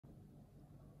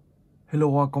Hello,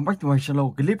 welcome back to my channel.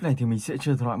 Clip này thì mình sẽ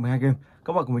chơi thể loại 12 game.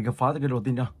 Các bạn cùng mình khám phá từ cái đầu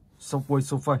tiên nha. Subway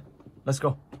Surfing. Let's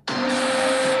go.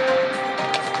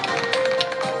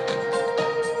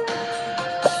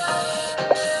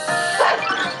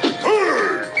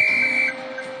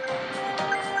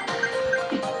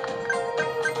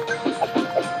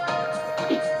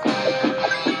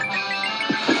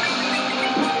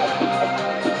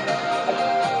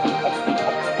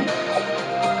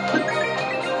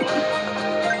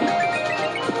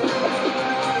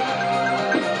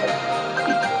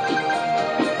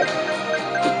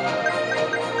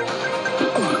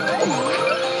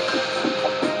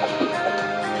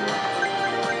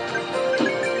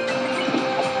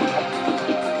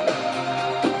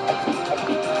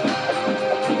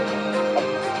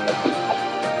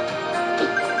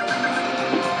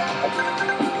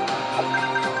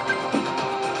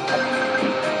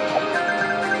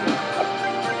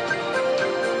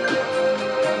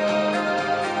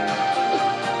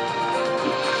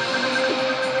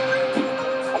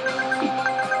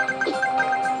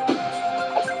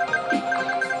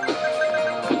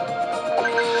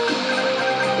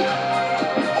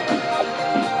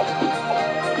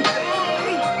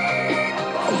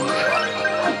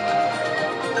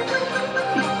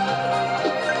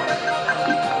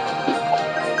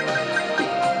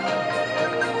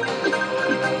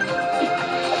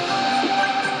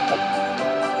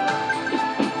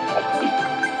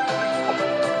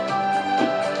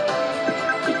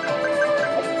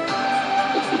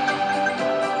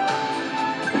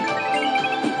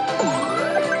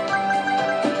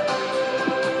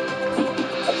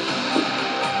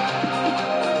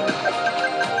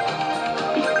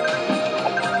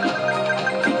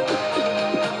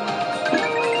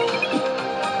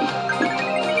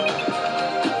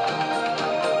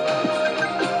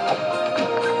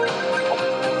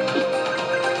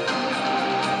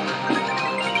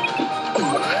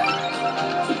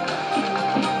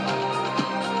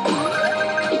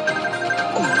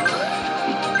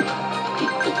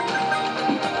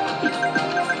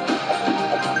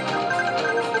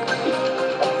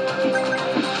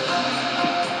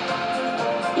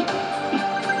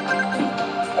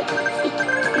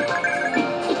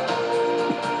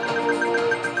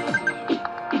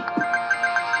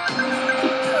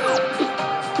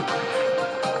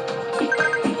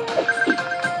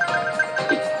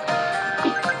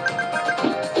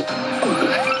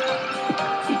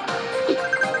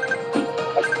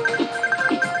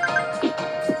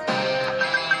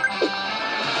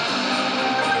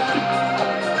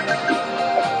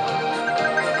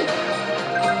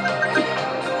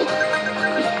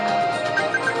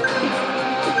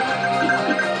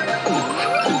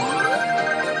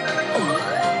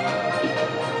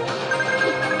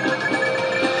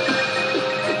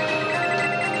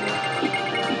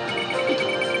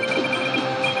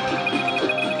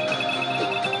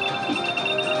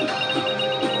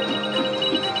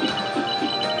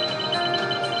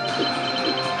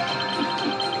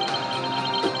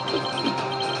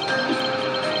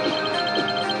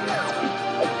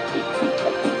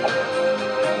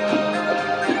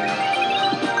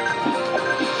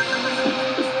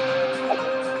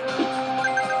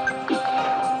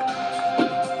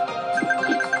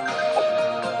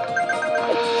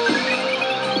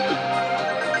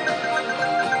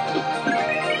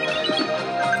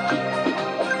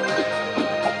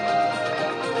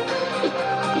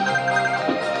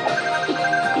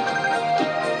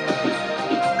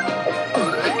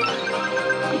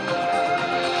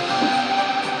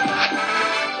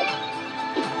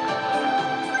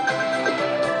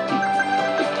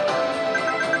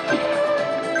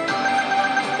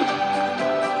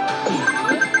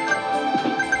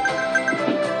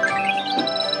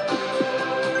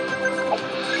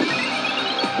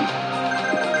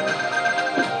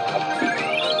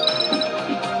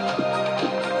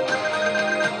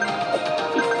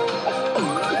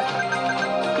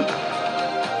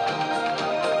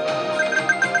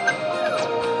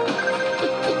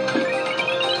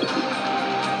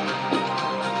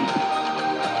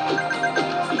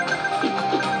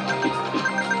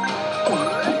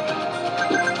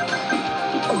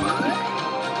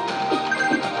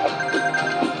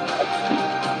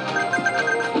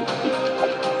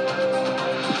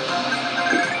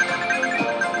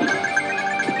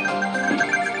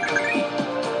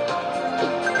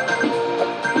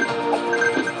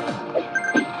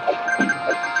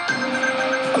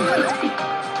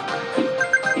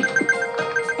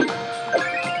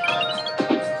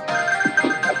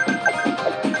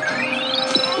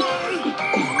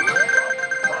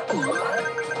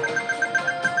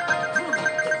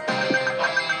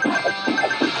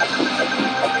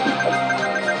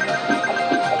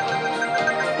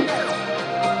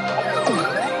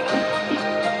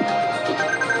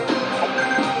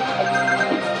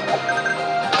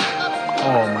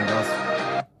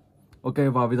 Ok,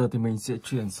 và bây giờ thì mình sẽ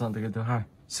chuyển sang tựa game thứ hai,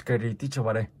 Scary Teacher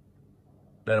vào đây.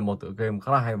 Đây là một tựa game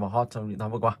khá là hay và hot trong những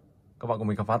tháng vừa qua. Các bạn cùng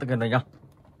mình khám phá tựa game này nhá.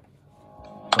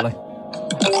 Vào đây.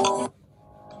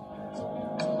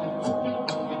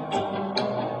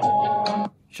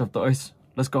 Chapter 8,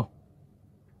 let's go.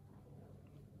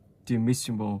 Team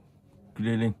Missimble,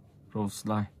 Grilling, Rose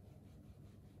Line.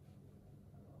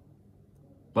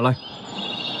 Vào đây.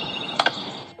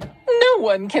 No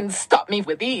one can stop me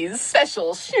with these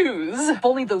special shoes. If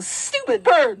only those stupid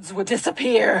birds would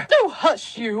disappear. Oh,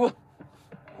 hush you.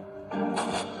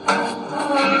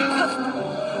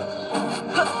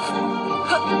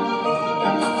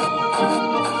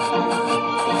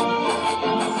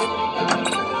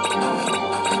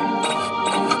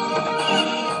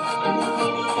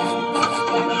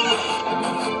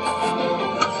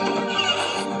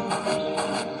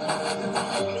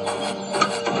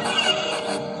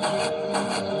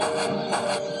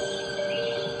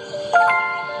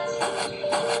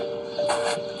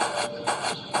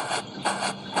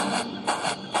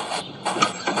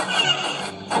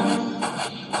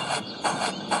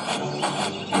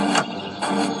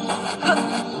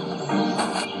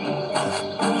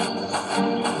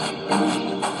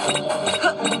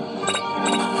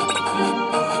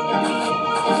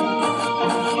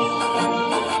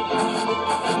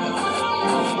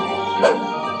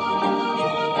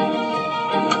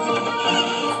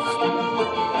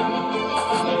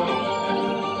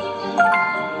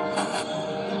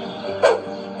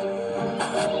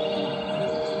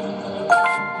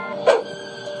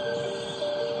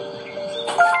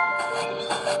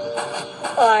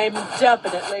 I'm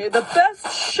definitely the best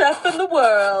chef in the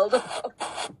world.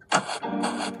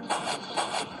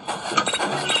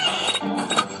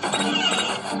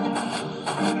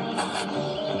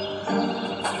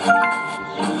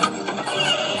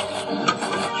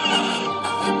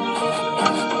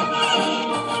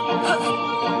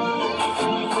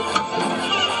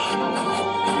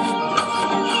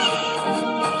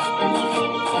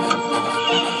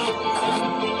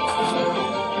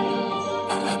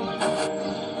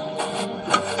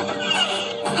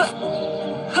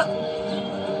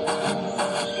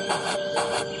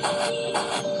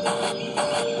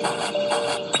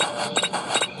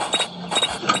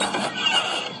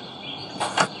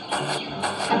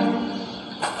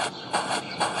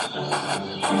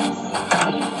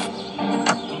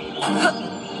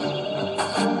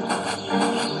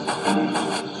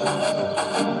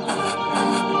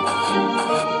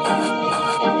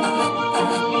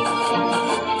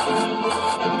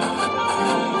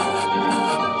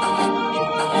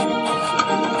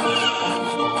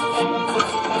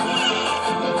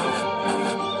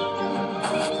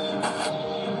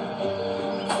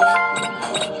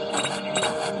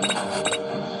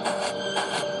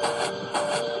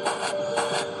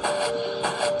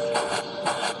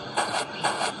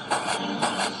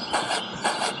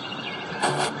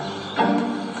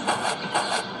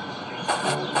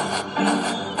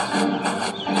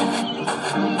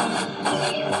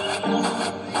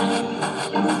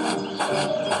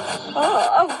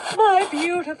 Oh, my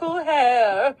beautiful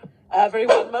hair.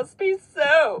 Everyone must be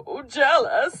so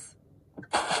jealous.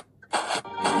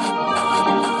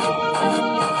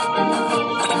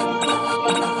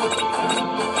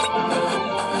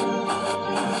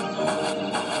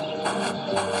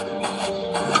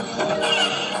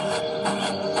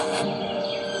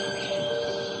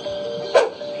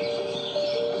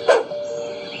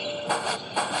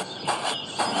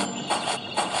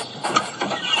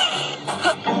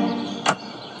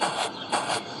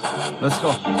 Let's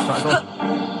go. Try go.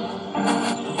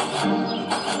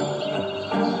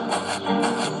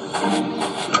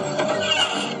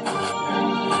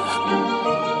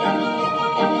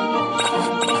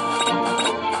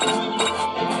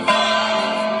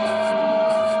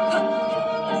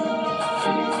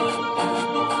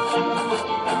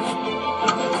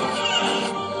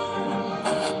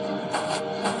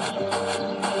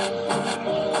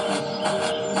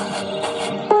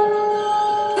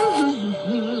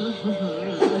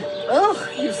 Oh,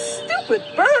 you stupid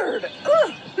bird!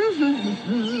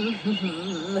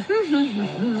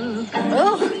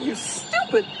 Oh, you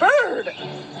stupid bird!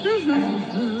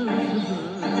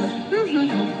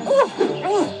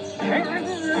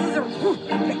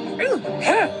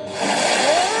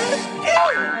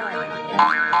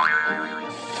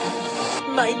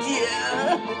 My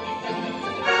dear.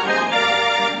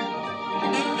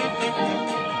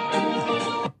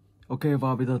 Ok,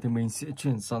 và bây giờ thì mình sẽ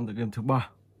chuyển sang tựa game thứ ba,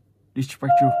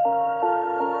 Dispatch You.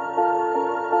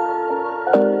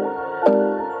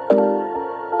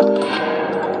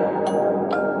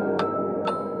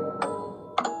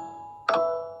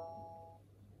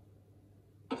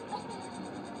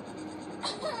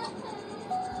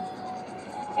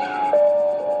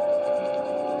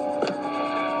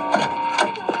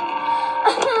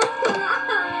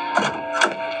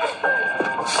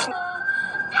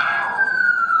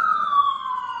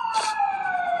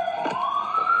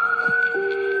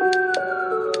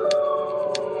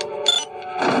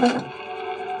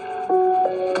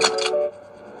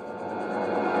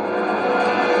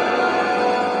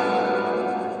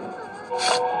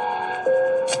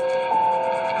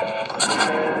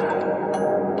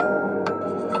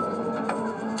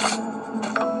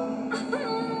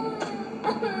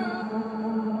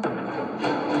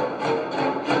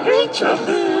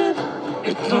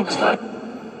 It looks like...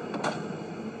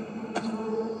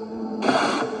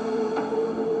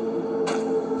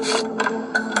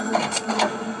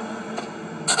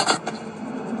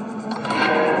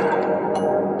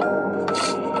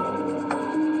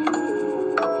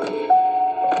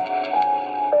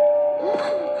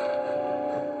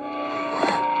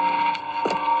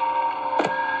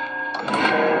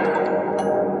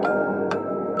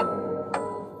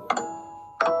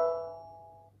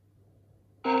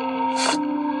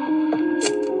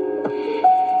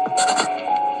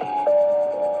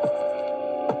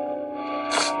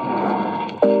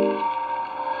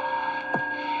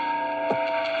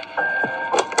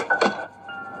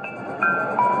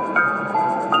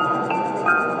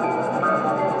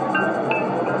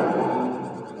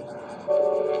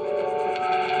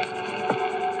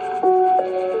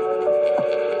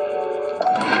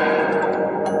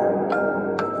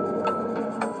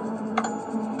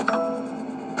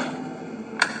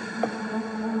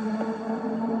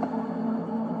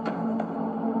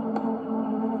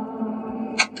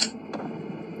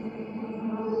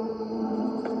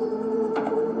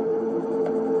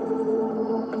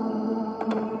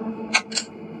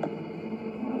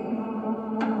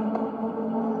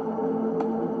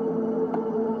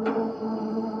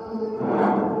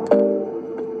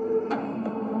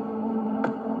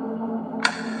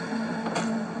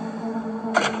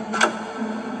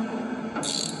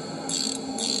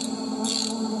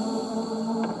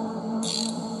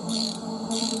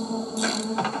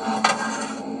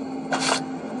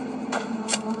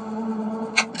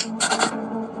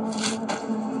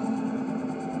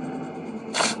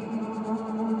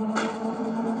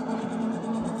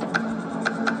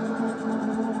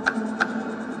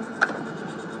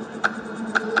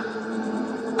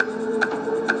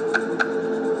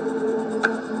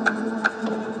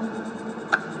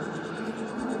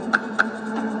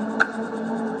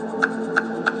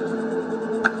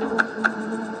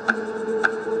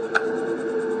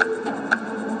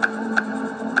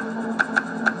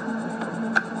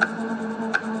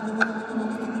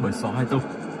 Bởi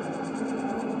 624.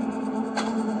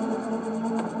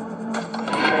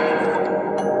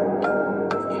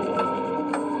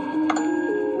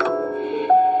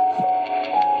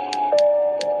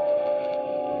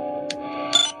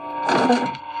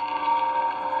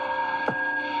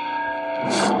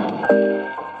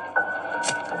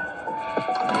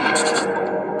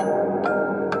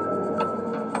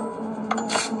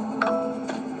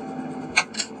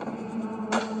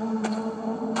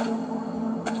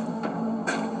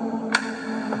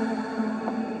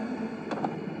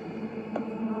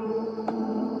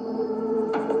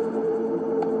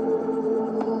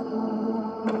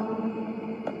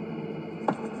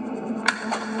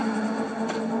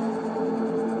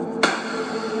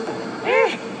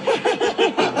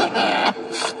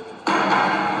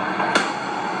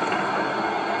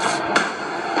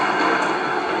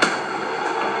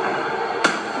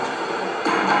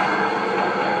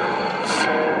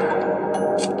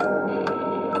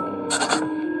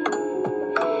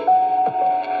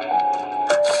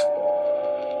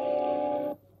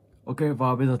 Ok,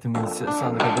 và bây giờ thì mình sẽ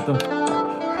sang cái bê tông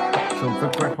trong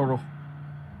Favorite Horror.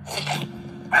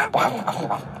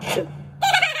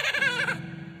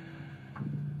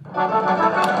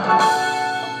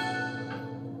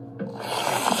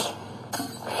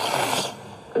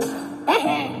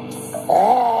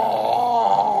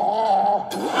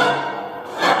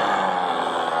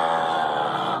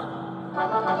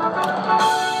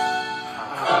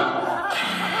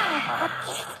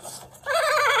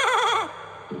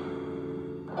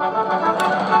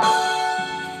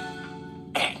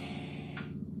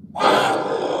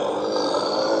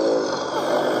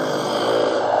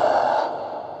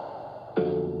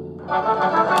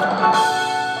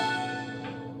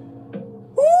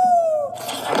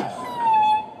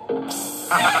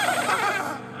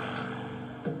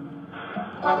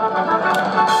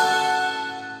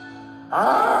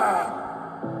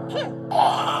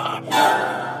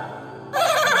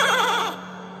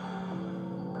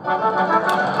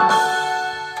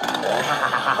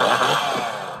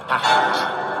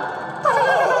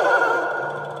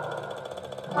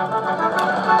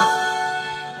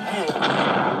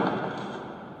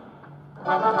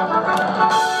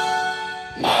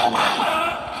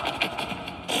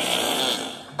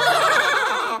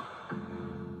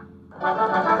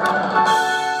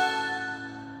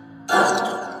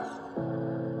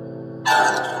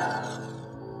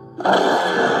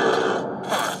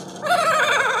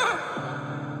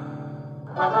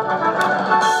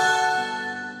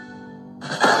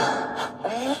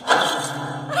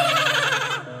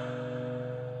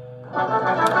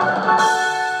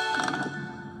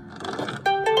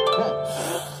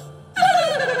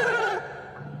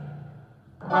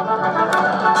 Ok,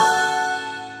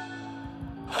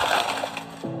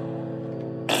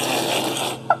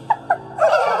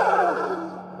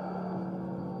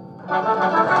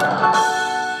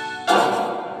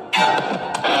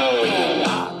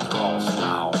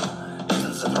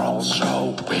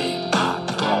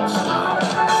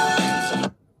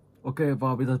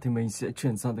 và bây giờ thì mình sẽ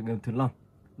chuyển sang tựa game thứ 5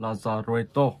 là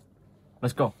Lazaretto.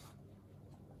 Let's go.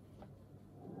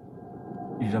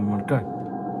 Đi ra món cây.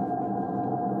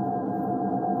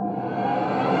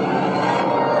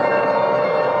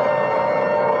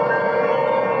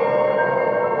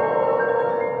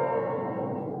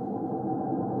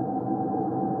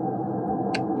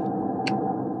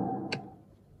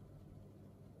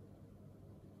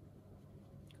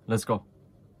 Let's go.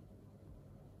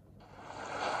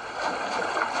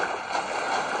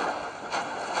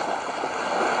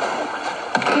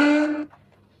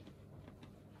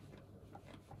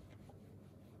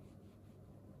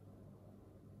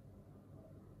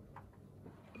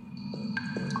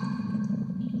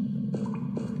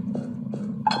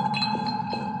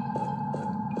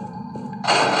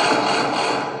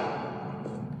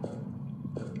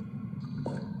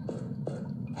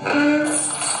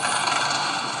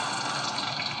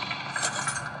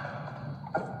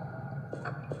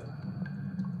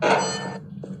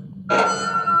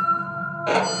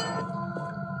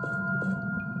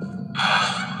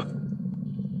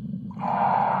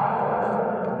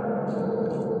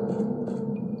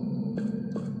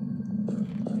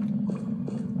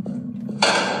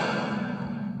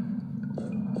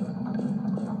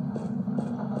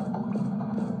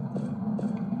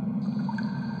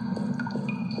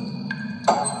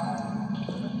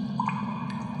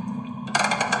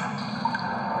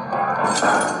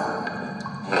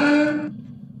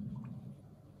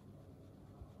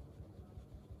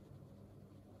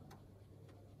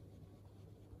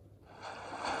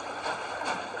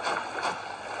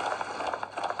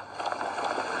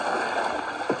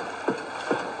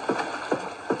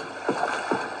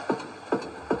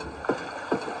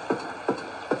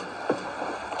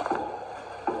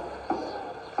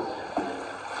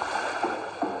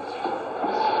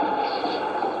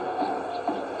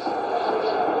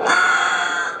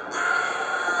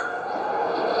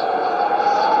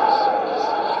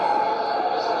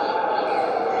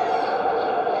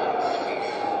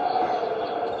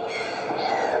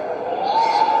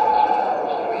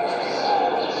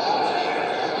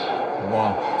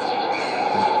 Wow,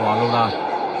 quá lâu rồi.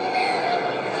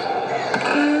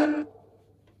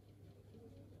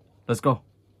 Let's go.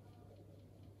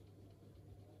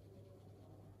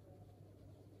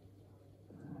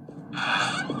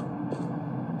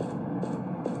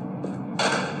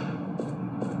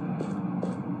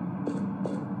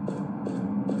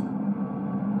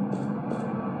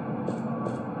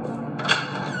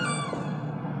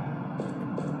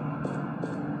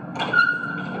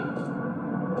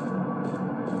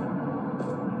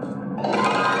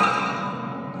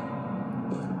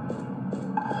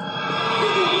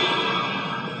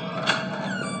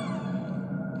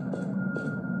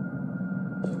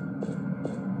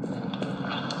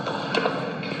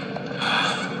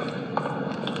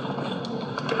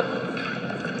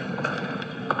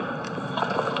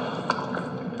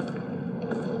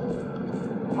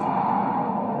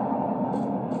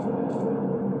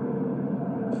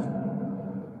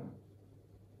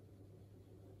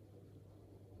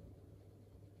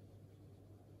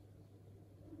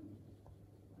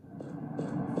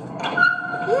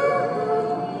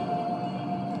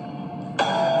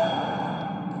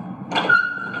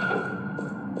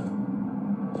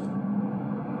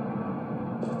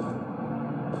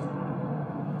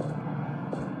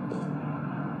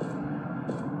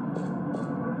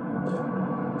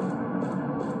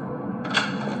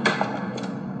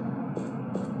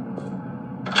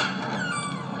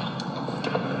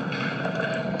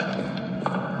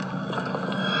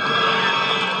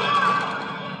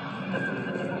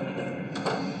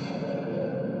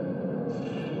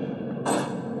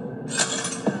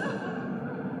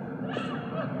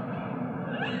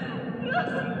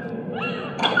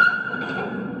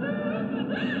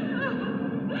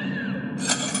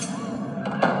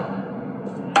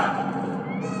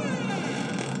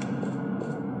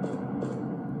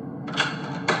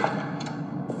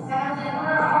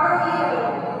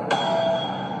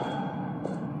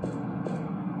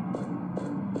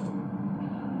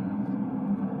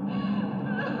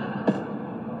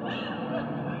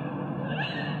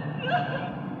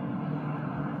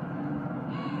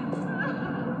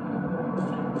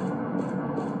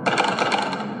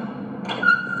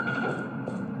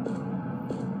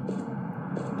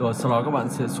 Rồi sau đó các bạn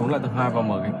sẽ xuống lại tầng 2 và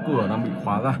mở cánh cửa đang bị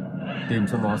khóa ra, tìm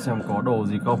trong đó xem có đồ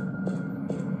gì không.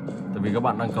 Tại vì các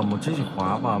bạn đang cầm một chiếc chìa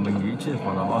khóa và mình nghĩ chiếc chìa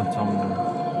khóa đó ở trong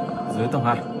dưới tầng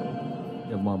 2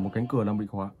 để mở một cánh cửa đang bị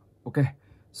khóa. Ok,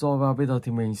 rồi và bây giờ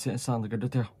thì mình sẽ sang cái tiếp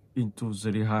theo, Into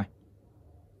the D2.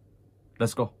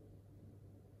 Let's go.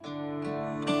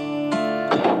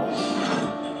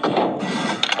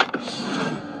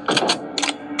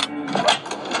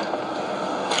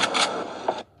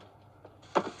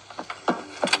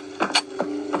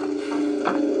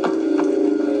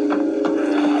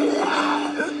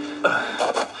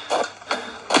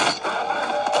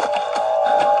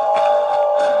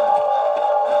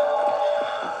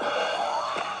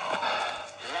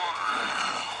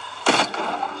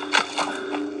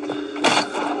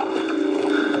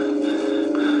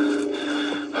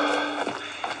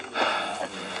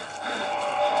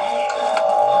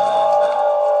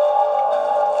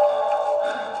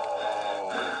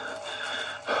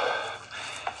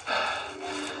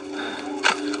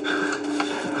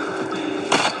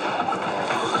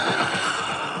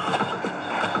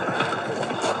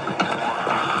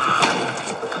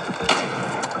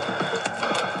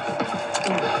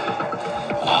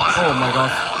 Oh my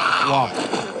god. Wow.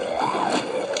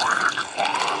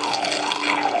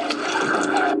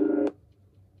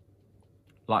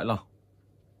 Lại là.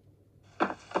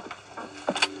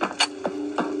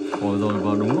 Rồi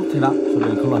vào đúng lúc thế đạn cho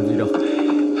nên không làm gì được.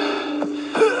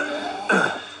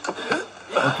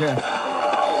 Ok.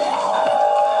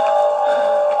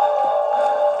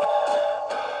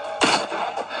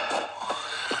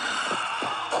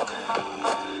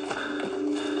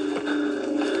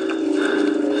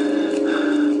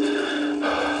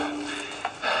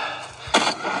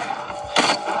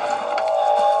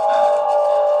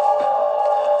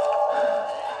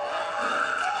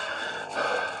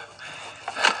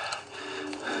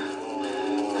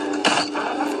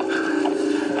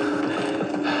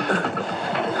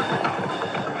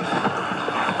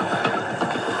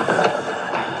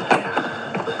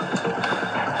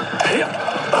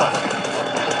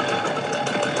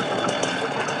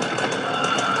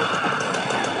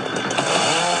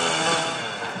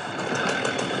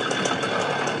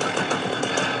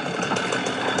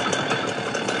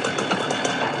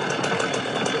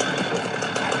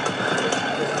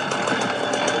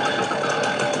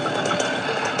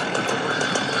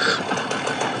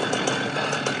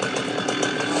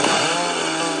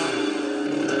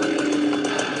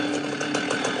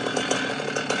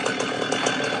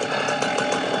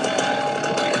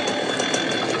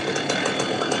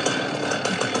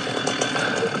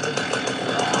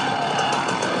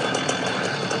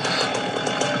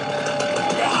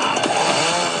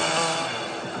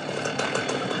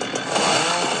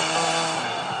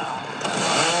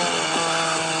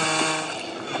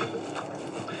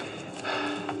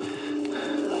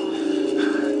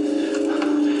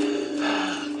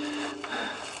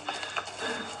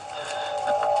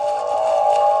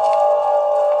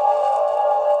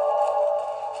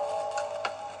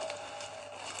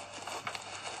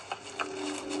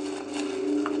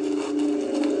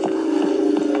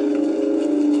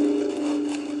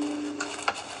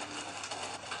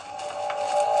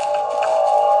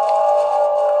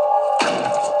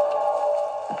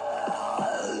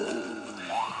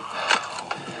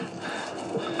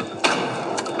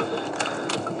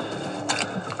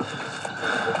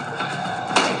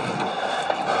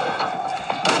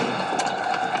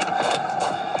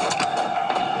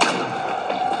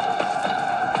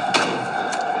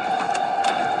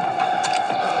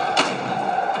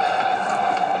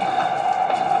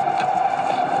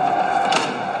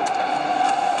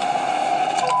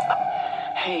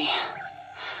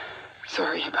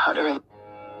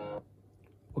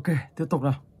 Ok, tiếp tục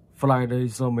nào. Fly đây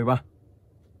giờ 13.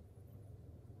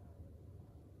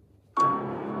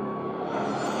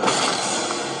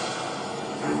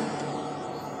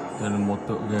 Đây là một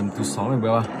tựa game thứ 6 này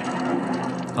 13.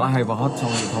 Khá là hay và hot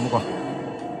trong những tháng vừa qua.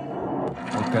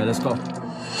 Ok, let's go.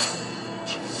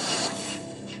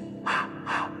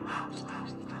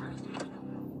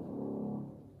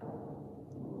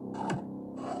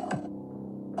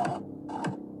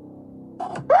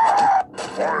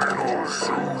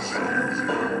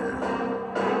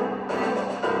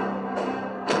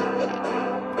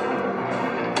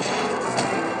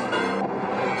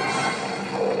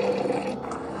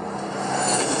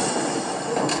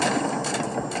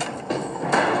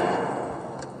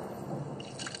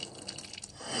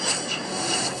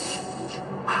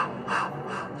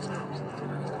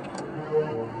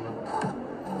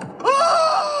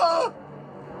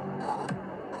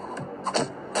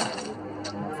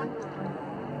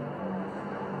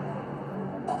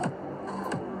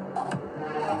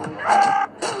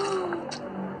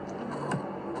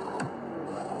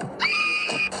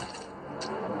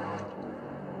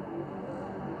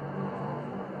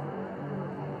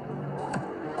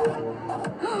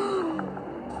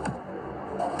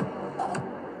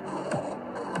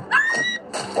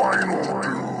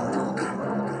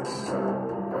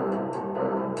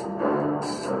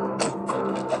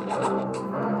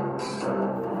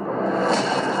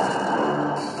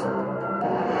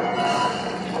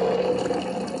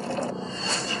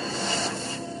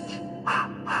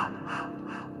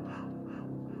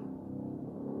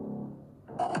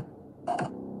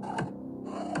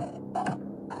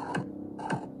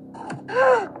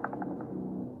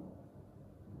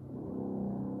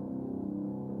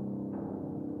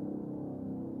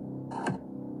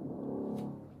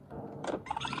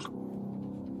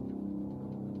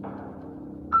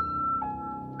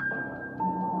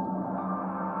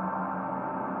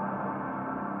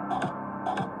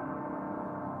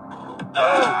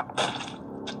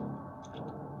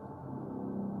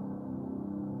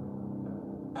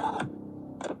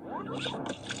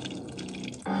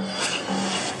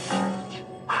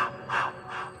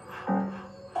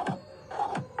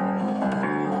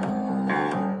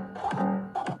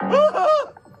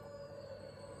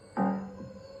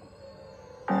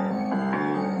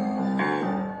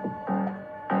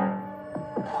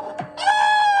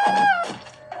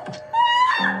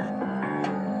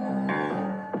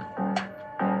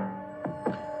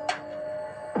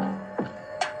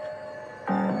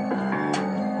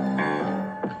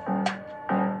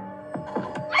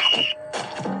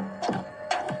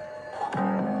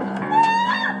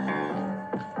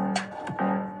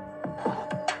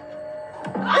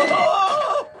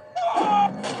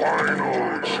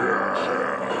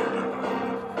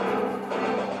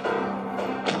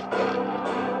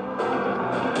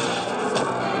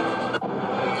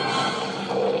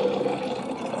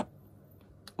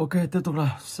 Ok, tiếp tục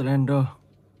là Slender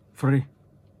Free.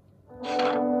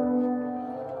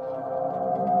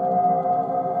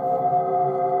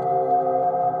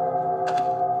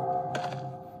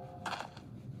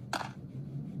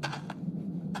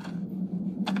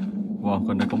 Wow,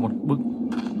 gần đây có một bức.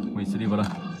 Mình sẽ đi vào đây.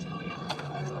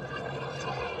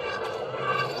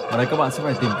 Ở đây các bạn sẽ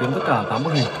phải tìm kiếm tất cả 8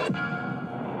 bức hình.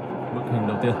 Bức hình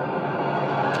đầu tiên.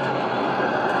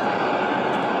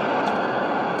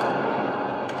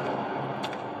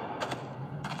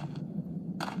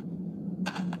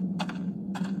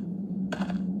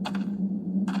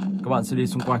 Các bạn sẽ đi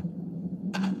xung quanh.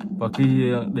 Và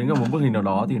khi đến gần một bức hình nào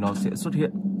đó thì nó sẽ xuất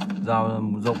hiện ra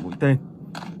một dòng mũi tên.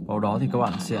 Vào đó thì các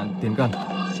bạn sẽ tiến gần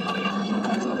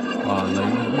và lấy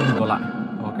những bức hình còn lại.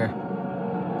 Ok.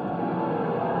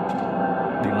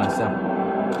 Đi lại xem.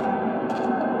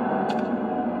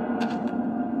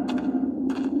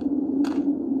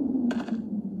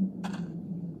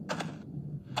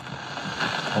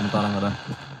 Ông ta đang ở đây.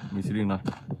 Mình sẽ đi này.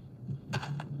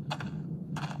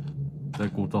 Dây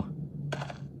cụt rồi.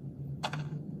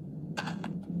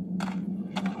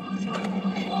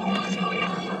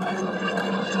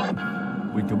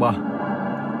 Bình thứ 3. Oh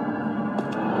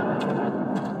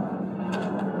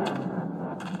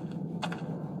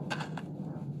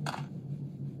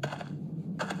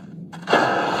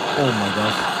my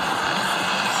god.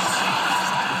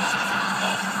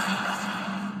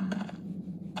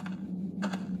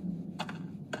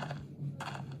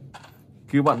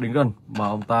 Khi các bạn đến gần mà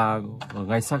ông ta ở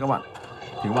ngay sát các bạn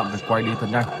thì các bạn phải quay đi thật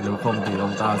nhanh, nếu không thì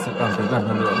ông ta sẽ càng tới gần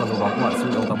hơn nữa và lúc đó các bạn sẽ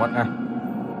bị ông ta bắt ngay.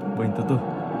 Bình thứ 4.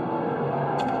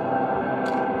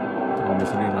 Rồi mình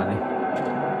sẽ đi lại đi.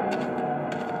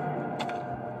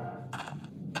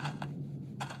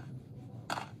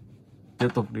 Tiếp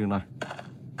tục đi này.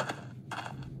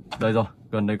 Đây rồi,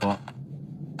 gần đây có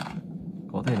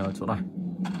thể là ở chỗ này.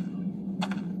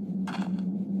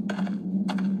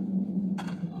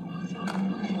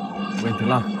 Bình thứ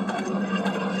 5.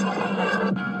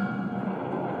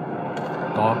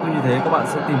 Đó, cứ như thế các bạn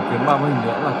sẽ tìm kiếm 3 hình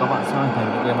nữa là các bạn sẽ hoàn thành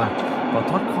được game này và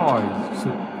thoát khỏi sự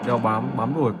đeo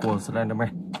bám đuổi của Slenderman.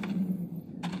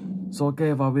 Rồi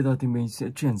ok, và bây giờ thì mình sẽ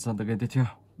chuyển sang tới game tiếp theo,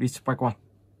 đi Spike One.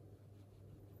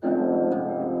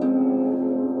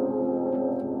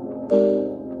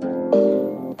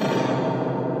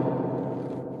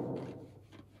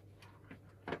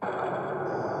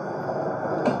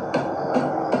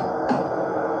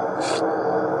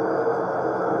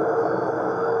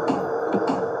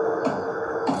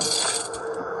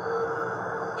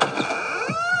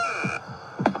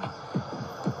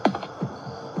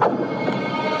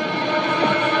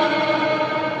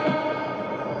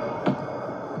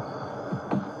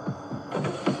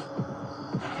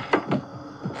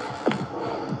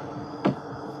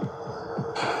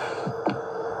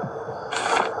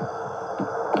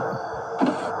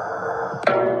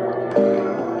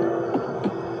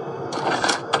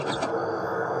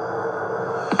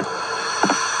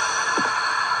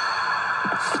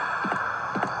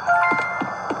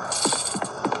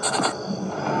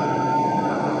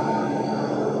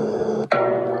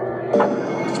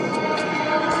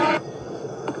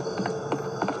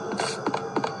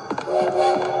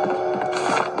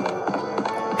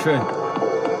 Trên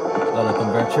đây là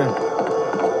tấm vé trên,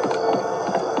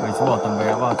 mình sẽ bỏ tấm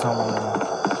vé vào trong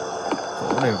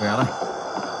chỗ để vé này.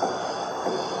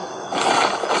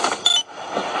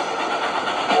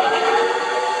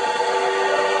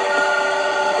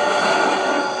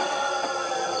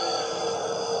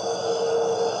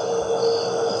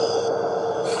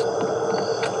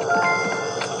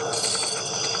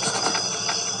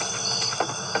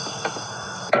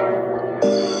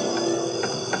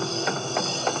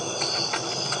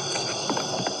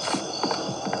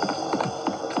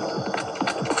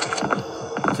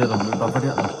 chết rồi, bị toàn phát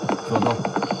hiện rồi. Chuồn thôi.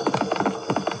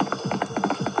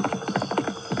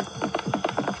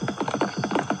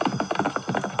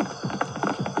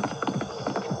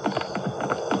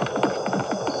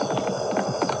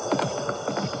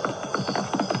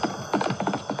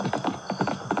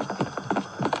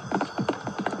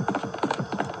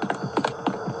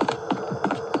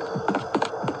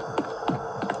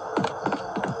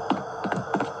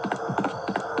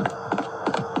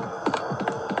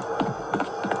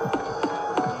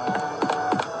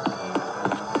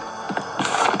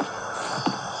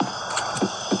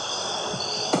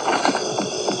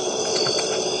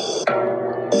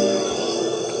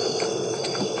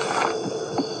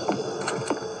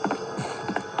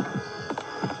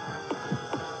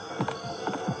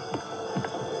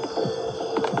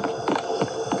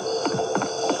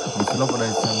 Lốc vào đây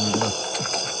xem như thế nào.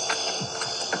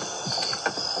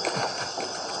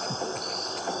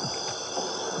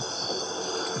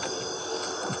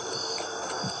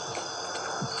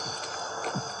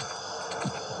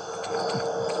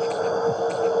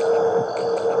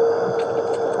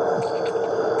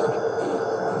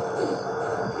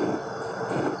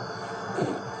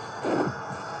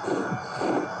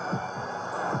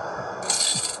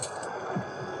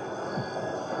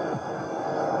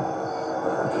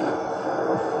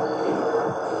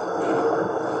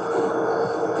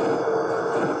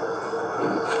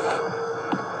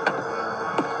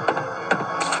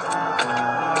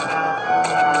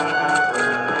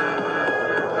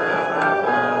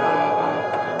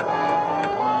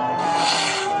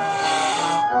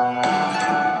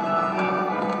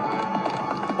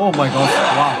 Oh my god,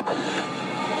 wow.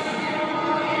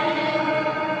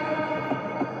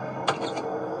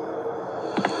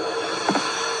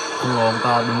 Không ngờ ông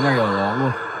ta đứng ngay ở đó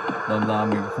luôn. Đâm ra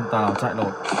mình không tài nào chạy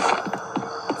nổi.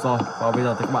 Rồi, và bây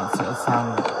giờ thì các bạn sẽ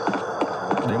sang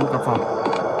đến một căn phòng.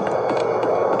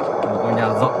 Một ngôi nhà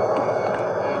rộng.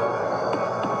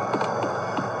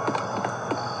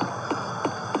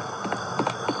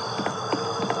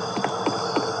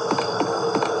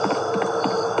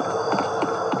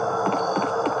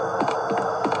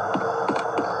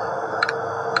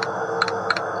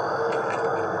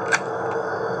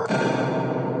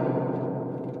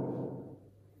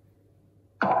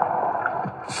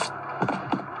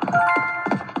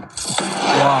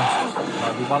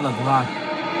 Bắt lần thứ hai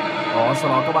đó, sau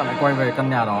đó các bạn lại quay về căn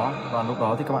nhà đó và lúc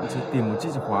đó thì các bạn sẽ tìm một chiếc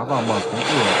chìa khóa và mở cánh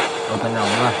cửa ở căn nhà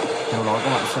này. Theo đó các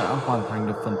bạn sẽ hoàn thành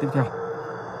được phần tiếp theo.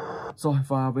 Rồi,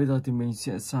 và bây giờ thì mình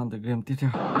sẽ sang tới game tiếp theo,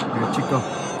 game Chico.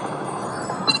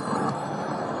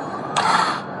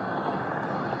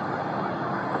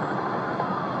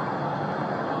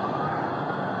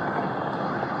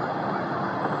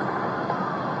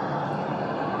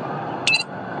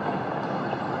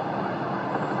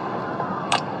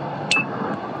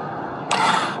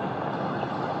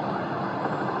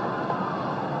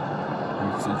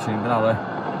 Sự chuyển cái nào đây?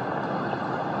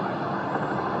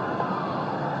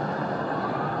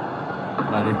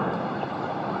 Lại đi.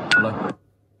 Lên.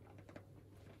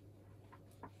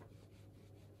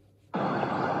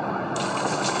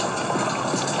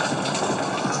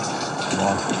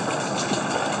 Wow.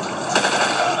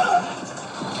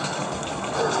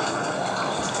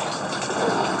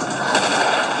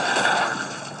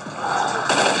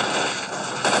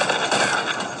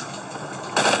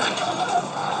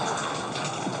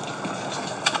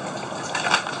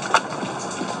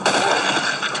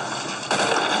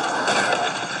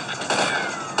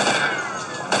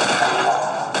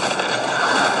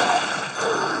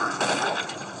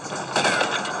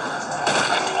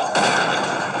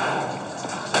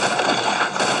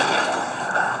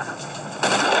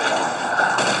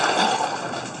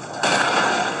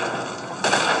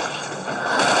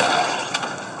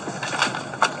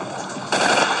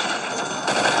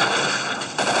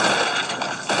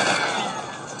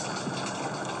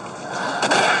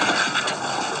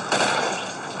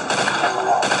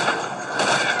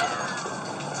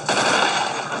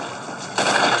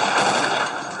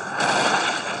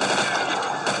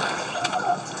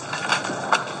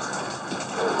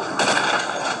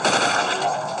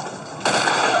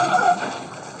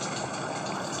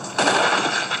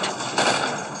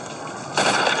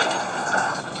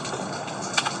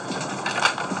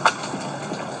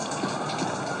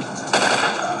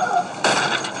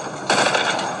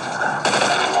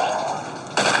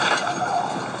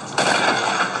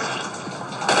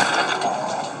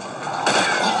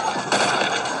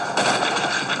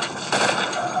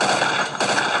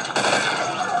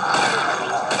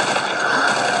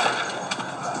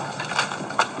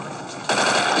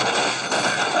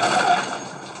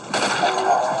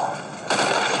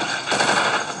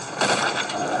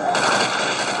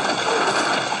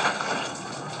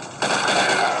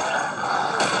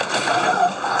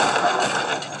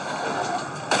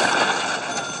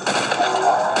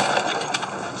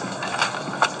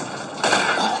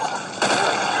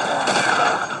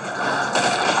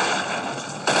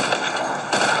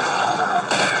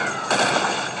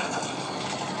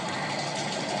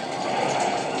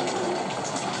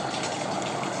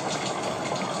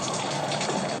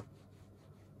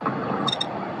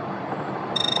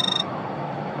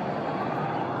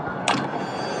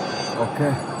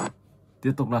 Ok,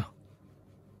 tiếp tục nào.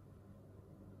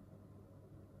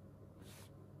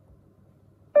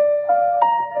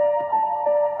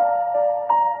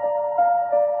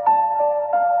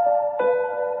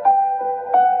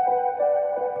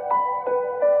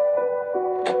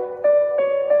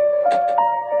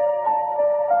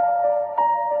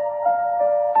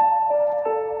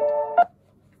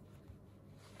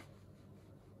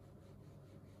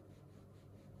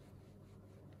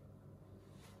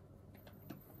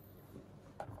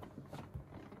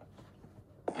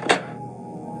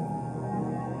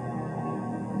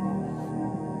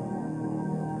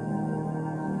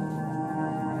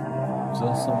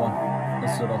 Just someone.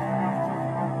 Let's sit down.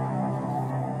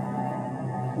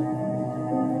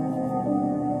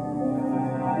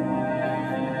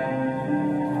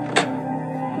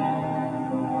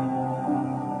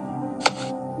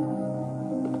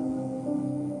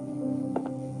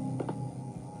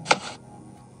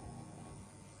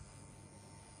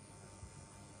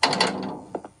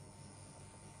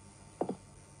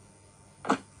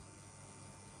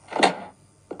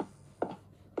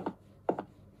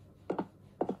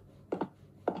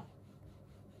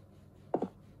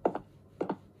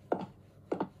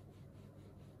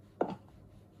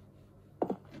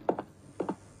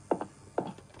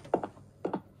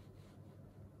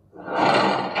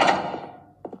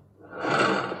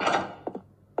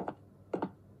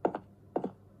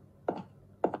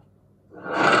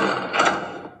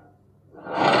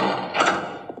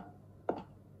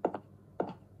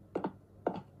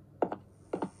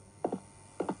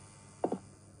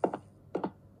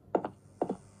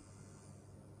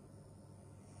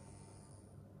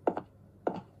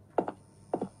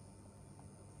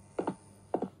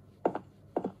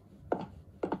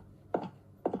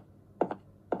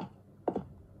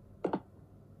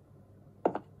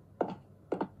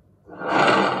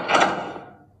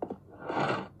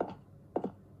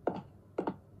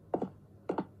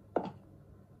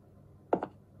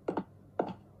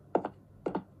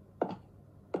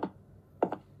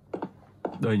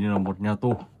 Đây như là một nhà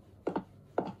tù.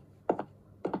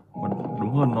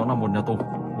 Đúng hơn nó là một nhà tù.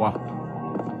 Wow.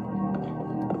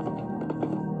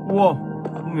 Wow,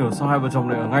 không hiểu sao hai vợ chồng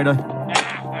lại ở ngay đây.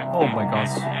 Oh my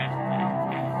god.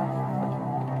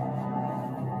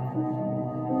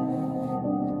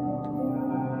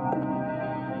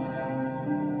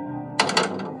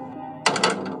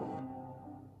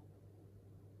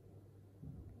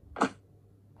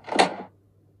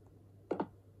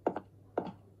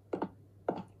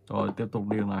 Rồi tiếp tục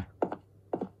đi này.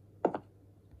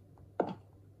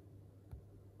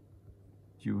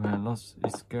 You have lost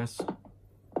its gas.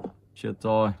 Chết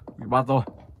rồi, bị bắt rồi.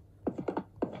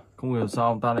 Không hiểu sao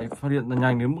ông ta lại phát hiện ra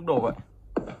nhanh đến mức độ vậy.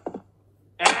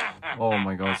 Oh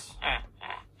my god.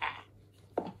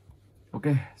 Ok,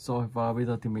 rồi và bây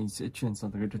giờ thì mình sẽ chuyển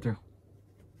sang cái tiếp theo.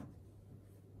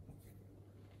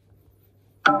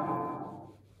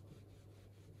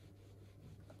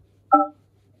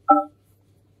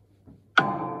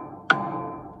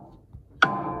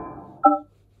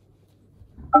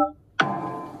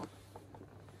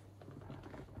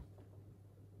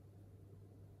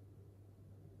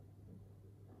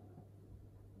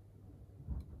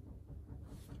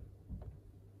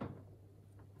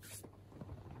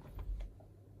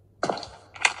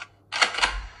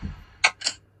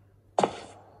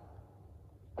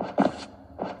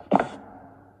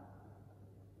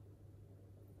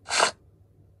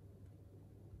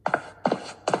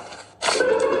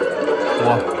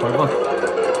 Wow, quái vật.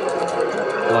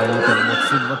 Là như kiểu một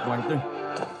sinh vật ngoài hành tinh.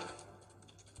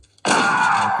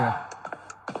 Ok.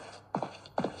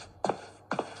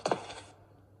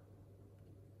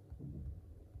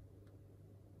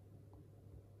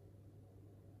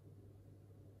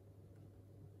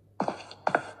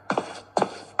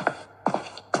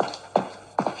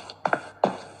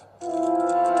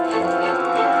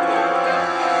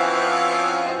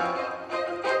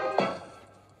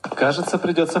 Кажется,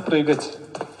 придется прыгать.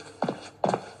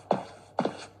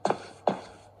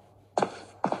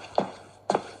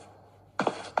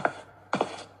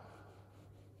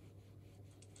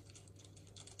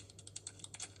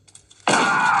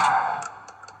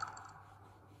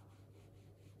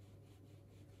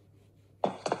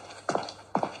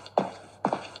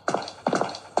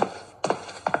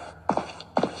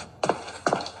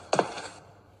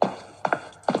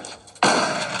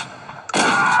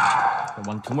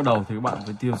 Bắn trúng vào đầu thì các bạn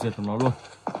phải tiêu diệt nó luôn.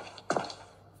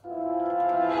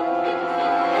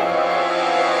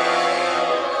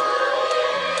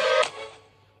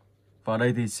 Và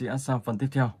đây thì sẽ sang phần tiếp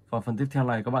theo. Và phần tiếp theo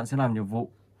này các bạn sẽ làm nhiệm vụ.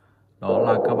 Đó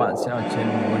là các bạn sẽ ở trên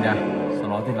ngôi nhà. Sau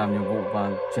đó thì làm nhiệm vụ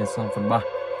và chuyển sang phần 3.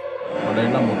 Và đấy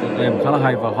là một tựa game khá là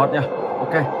hay và hot nhá.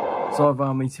 Ok, rồi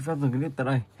và mình xin phép dừng clip tại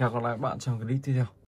đây. Hẹn gặp lại các bạn trong clip tiếp theo.